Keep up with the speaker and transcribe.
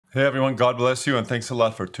Hey everyone, God bless you and thanks a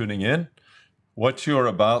lot for tuning in. What you're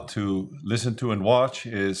about to listen to and watch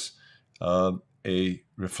is a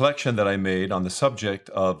reflection that I made on the subject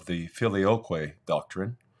of the Filioque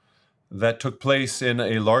doctrine that took place in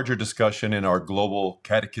a larger discussion in our global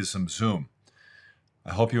Catechism Zoom.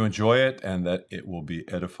 I hope you enjoy it and that it will be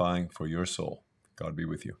edifying for your soul. God be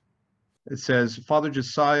with you. It says, Father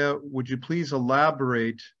Josiah, would you please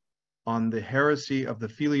elaborate on the heresy of the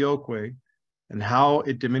Filioque and how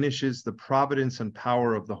it diminishes the providence and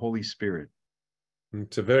power of the Holy Spirit?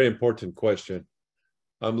 It's a very important question.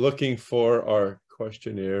 I'm looking for our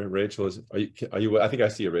questionnaire. Rachel, are you? I think I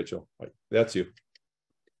see you, Rachel. That's you.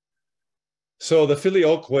 So the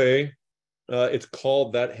Filioque, it's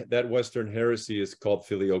called that Western heresy is called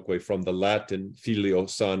Filioque from the Latin filio,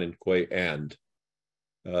 son, and que, and.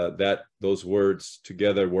 Those words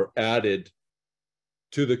together were added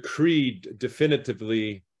to the creed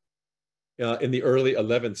definitively in the early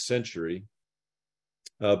 11th century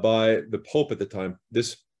by the Pope at the time.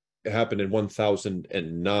 This happened in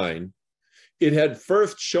 1009. It had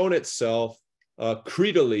first shown itself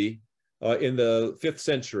creedally in the 5th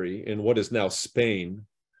century in what is now Spain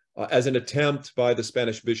as an attempt by the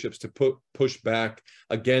Spanish bishops to push back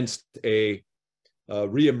against a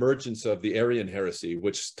reemergence of the Arian heresy,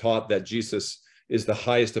 which taught that Jesus is the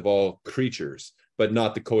highest of all creatures, but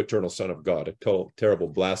not the co-eternal Son of God, a terrible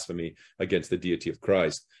blasphemy against the deity of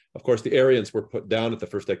Christ. Of course, the Arians were put down at the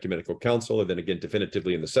First Ecumenical Council and then again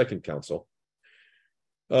definitively in the Second Council.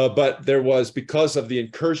 But there was, because of the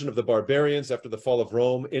incursion of the barbarians after the fall of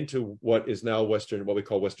Rome into what is now what we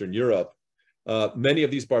call Western Europe, many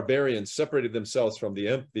of these barbarians separated themselves from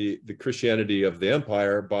the Christianity of the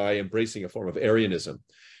empire by embracing a form of Arianism.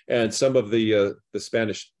 And some of the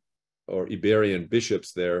Spanish or Iberian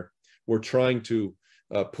bishops there were trying to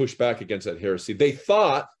push back against that heresy. They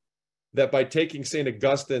thought that by taking St.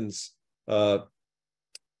 Augustine's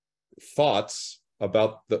thoughts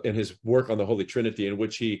in his work on the Holy Trinity, in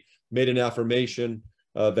which he made an affirmation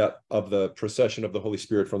that of the procession of the Holy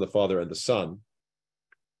Spirit from the Father and the Son,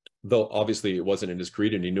 though obviously it wasn't in his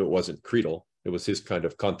creed and he knew it wasn't creedal. It was his kind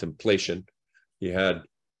of contemplation. He had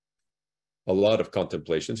a lot of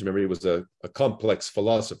contemplations. Remember, he was a complex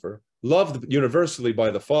philosopher, loved universally by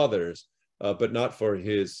the fathers, but not for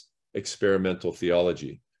his experimental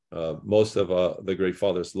theology. Most of the great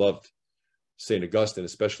fathers loved St. Augustine,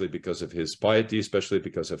 especially because of his piety, especially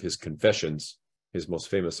because of his confessions, his most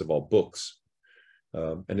famous of all books,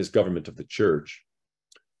 and his government of the church.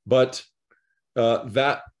 But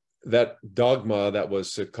that dogma that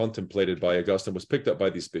was contemplated by Augustine was picked up by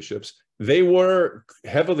these bishops. They were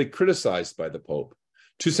heavily criticized by the Pope.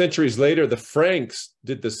 2 centuries later, the Franks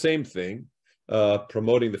did the same thing,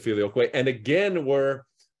 promoting the Filioque, and again were,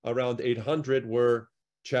 around 800, were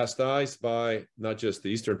chastised by not just the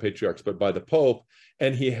Eastern Patriarchs, but by the Pope.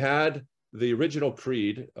 And he had the original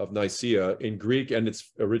creed of Nicaea in Greek and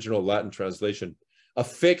its original Latin translation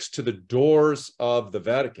affixed to the doors of the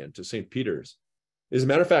Vatican, to St. Peter's. As a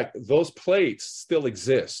matter of fact, those plates still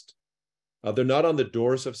exist. They're not on the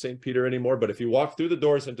doors of St. Peter anymore, but if you walk through the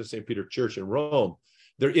doors into St. Peter Church in Rome,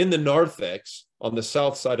 they're in the narthex, on the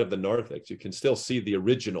south side of the narthex. You can still see the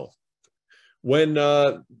original. When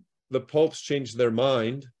the popes changed their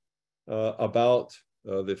mind about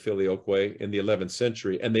the Filioque in the 11th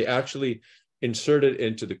century, and they actually inserted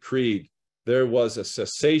into the creed, there was a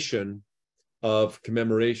cessation of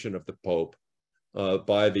commemoration of the Pope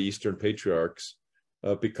by the Eastern Patriarchs,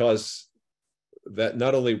 because that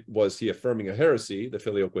not only was he affirming a heresy, the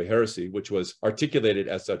Filioque heresy, which was articulated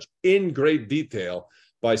as such in great detail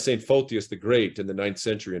by St. Photius the Great in the 9th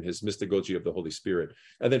century in his Mystagogy of the Holy Spirit,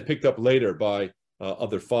 and then picked up later by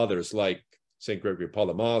other fathers like St. Gregory of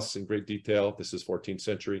Palamas in great detail. This is 14th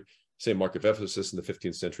century. St. Mark of Ephesus in the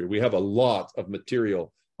 15th century. We have a lot of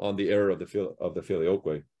material on the error of the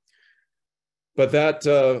Filioque. But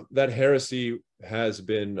that heresy has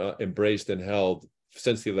been embraced and held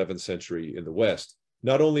since the 11th century in the West.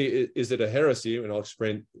 Not only is it a heresy, and I'll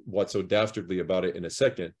explain what's so dastardly about it in a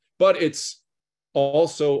second, but it's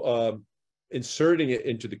also inserting it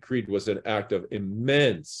into the creed was an act of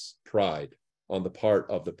immense pride on the part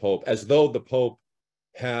of the Pope, as though the Pope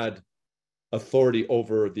had authority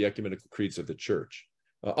over the ecumenical creeds of the Church.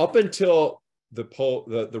 Up until the Pope,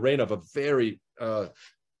 the reign of a very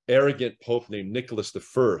arrogant Pope named Nicholas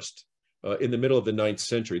I, in the middle of the 9th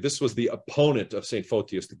century. This was the opponent of St.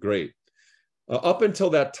 Photius the Great. Up until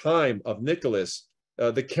that time of Nicholas,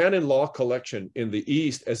 the canon law collection in the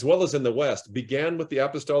East, as well as in the West, began with the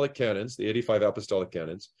apostolic canons, the 85 apostolic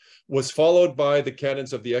canons, was followed by the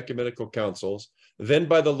canons of the ecumenical councils, then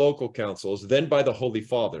by the local councils, then by the Holy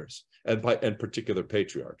Fathers. and particular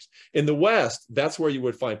patriarchs. In the West, that's where you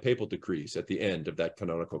would find papal decrees at the end of that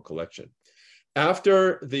canonical collection.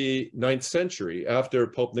 After the 9th century, after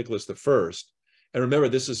Pope Nicholas I, and remember,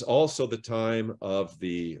 this is also the time of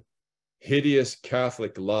the hideous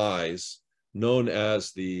Catholic lies known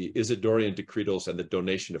as the Isidorian Decretals and the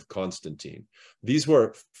donation of Constantine. These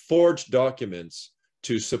were forged documents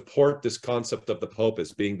to support this concept of the Pope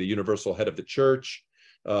as being the universal head of the church,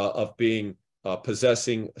 of being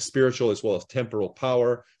possessing spiritual as well as temporal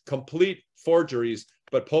power, complete forgeries,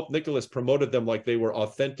 but Pope Nicholas promoted them like they were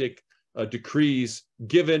authentic decrees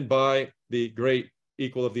given by the great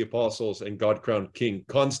equal of the apostles and God-crowned King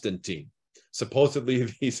Constantine.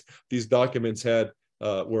 Supposedly, these documents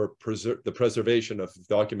were the preservation of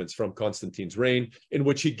documents from Constantine's reign, in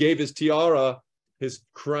which he gave his tiara, his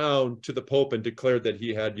crown, to the Pope and declared that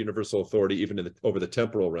he had universal authority even over the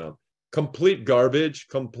temporal realm. Complete garbage,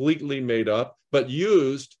 completely made up, but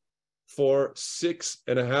used for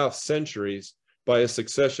 6.5 centuries by a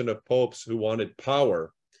succession of popes who wanted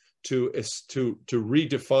power to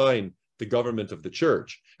redefine the government of the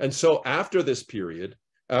church. And so after this period,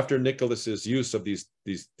 after Nicholas's use of these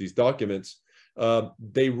documents,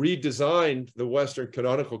 they redesigned the Western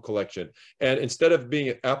canonical collection. And instead of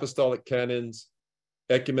being apostolic canons,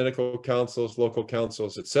 ecumenical councils, local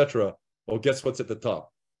councils, etc., well, guess what's at the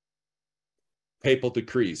top? Papal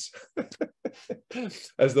decrees,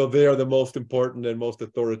 as though they are the most important and most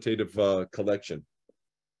authoritative collection.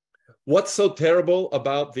 What's so terrible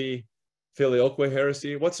about the Filioque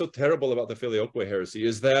Heresy? What's so terrible about the Filioque Heresy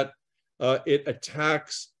is that it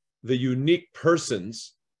attacks the unique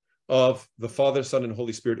persons of the Father, Son, and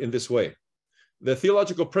Holy Spirit in this way. The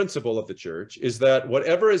theological principle of the church is that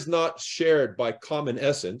whatever is not shared by common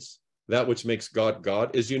essence, that which makes God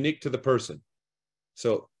God, is unique to the person.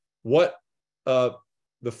 So what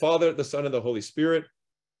the Father, the Son, and the Holy Spirit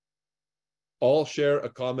all share a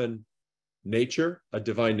common nature, a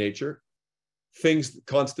divine nature, things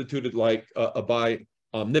constituted like by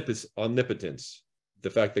omnipotence, the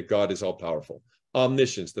fact that God is all-powerful,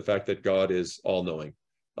 omniscience, the fact that God is all-knowing,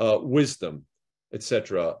 wisdom,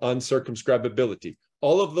 etc., uncircumscribability.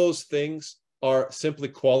 All of those things are simply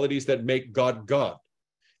qualities that make God God,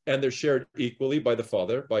 and they're shared equally by the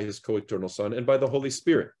Father, by his co-eternal Son, and by the Holy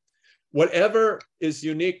Spirit. Whatever is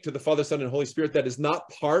unique to the Father, Son, and Holy Spirit that is not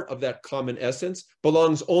part of that common essence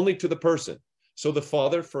belongs only to the person. So the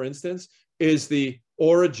Father, for instance, is the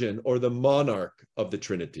origin or the monarch of the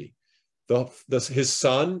Trinity. His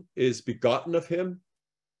Son is begotten of him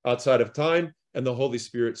outside of time, and the Holy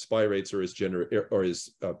Spirit spirates or is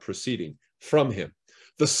proceeding from him.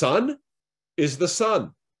 The Son is the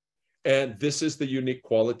Son, and this is the unique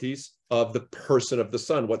qualities of the person of the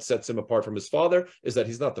Son. What sets him apart from his Father is that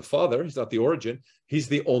he's not the Father, he's not the origin, he's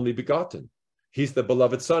the only begotten. He's the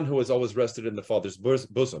beloved Son who has always rested in the Father's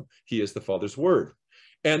bosom. He is the Father's Word.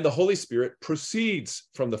 And the Holy Spirit proceeds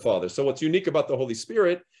from the Father. So what's unique about the Holy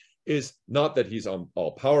Spirit is not that he's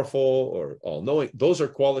all-powerful or all-knowing. Those are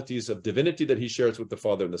qualities of divinity that he shares with the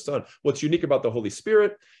Father and the Son. What's unique about the Holy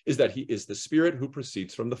Spirit is that he is the Spirit who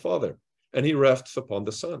proceeds from the Father, and he rests upon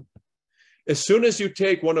the Son. As soon as you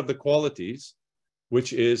take one of the qualities,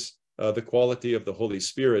 which is the quality of the Holy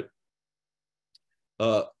Spirit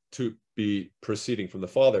to be proceeding from the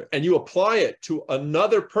Father, and you apply it to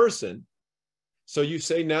another person, so you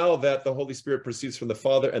say now that the Holy Spirit proceeds from the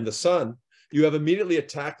Father and the Son, you have immediately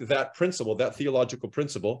attacked that principle, that theological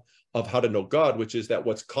principle of how to know God, which is that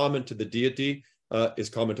what's common to the deity is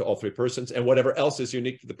common to all three persons, and whatever else is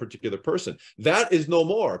unique to the particular person. That is no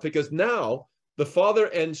more, because now the Father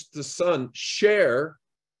and the Son share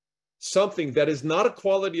something that is not a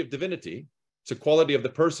quality of divinity, it's a quality of the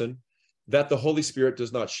person that the Holy Spirit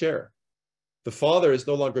does not share. The Father is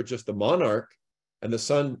no longer just the monarch, and the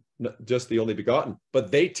Son just the only begotten,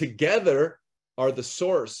 but they together are the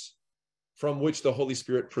source from which the Holy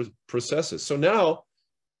Spirit processes. So now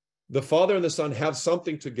the Father and the Son have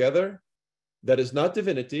something together that is not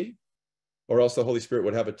divinity, or else the Holy Spirit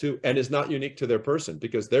would have it too, and is not unique to their person,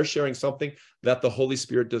 because they're sharing something that the Holy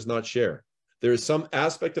Spirit does not share. There is some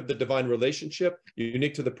aspect of the divine relationship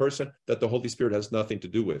unique to the person that the Holy Spirit has nothing to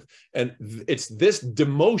do with. And it's this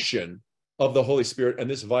demotion of the Holy Spirit and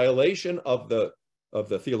this violation of the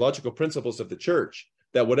theological principles of the church,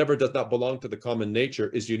 that whatever does not belong to the common nature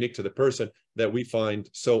is unique to the person, that we find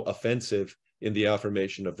so offensive in the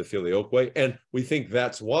affirmation of the Filioque. And we think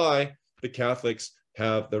that's why the Catholics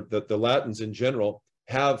have, the Latins in general,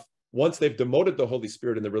 have, once they've demoted the Holy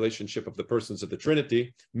Spirit in the relationship of the persons of the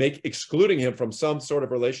Trinity, excluding him from some sort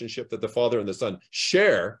of relationship that the Father and the Son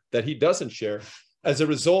share, that he doesn't share. As a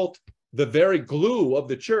result, the very glue of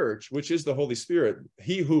the church, which is the Holy Spirit,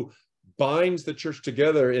 he who binds the church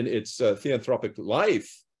together in its theanthropic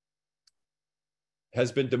life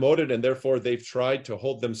has been demoted, and therefore they've tried to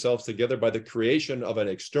hold themselves together by the creation of an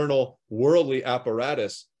external worldly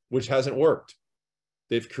apparatus, which hasn't worked.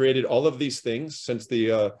 They've created all of these things since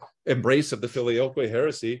the embrace of the Filioque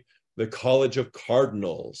Heresy, the College of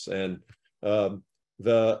Cardinals, and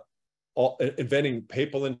inventing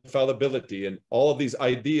papal infallibility, and all of these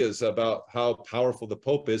ideas about how powerful the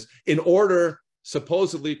Pope is in order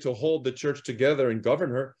supposedly to hold the church together and govern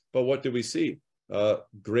her. But what do we see?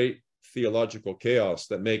 Great theological chaos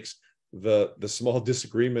that makes the small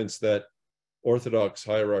disagreements that Orthodox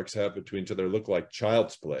hierarchs have between each other look like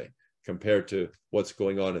child's play compared to what's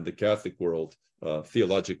going on in the Catholic world,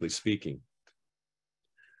 theologically speaking.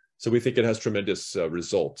 So we think it has tremendous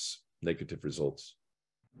results, negative results.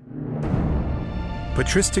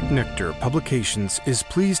 Patristic Nectar Publications is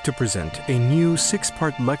pleased to present a new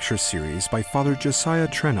 6-part lecture series by Father Josiah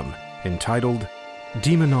Trenham entitled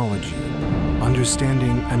Demonology,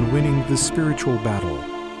 Understanding and Winning the Spiritual Battle.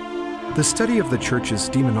 The study of the Church's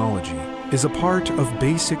demonology is a part of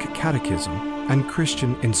basic catechism and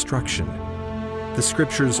Christian instruction. The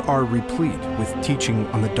scriptures are replete with teaching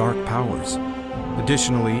on the dark powers.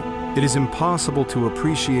 Additionally, it is impossible to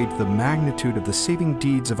appreciate the magnitude of the saving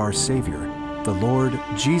deeds of our Savior, the Lord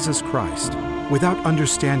Jesus Christ, without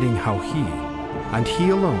understanding how He, and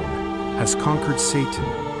He alone, has conquered Satan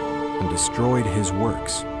and destroyed his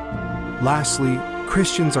works. Lastly,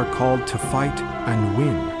 Christians are called to fight and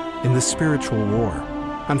win in the spiritual war,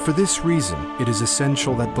 and for this reason it is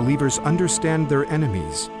essential that believers understand their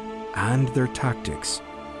enemies and their tactics.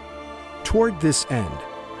 Toward this end,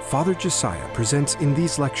 Father Josiah presents in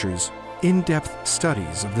these lectures in-depth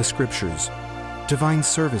studies of the Scriptures, divine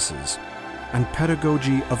services, and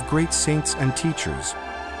pedagogy of great saints and teachers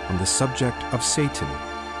on the subject of Satan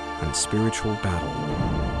and spiritual battle.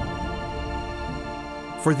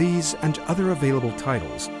 For these and other available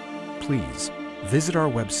titles, please visit our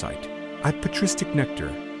website at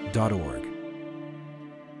patristicnectar.org.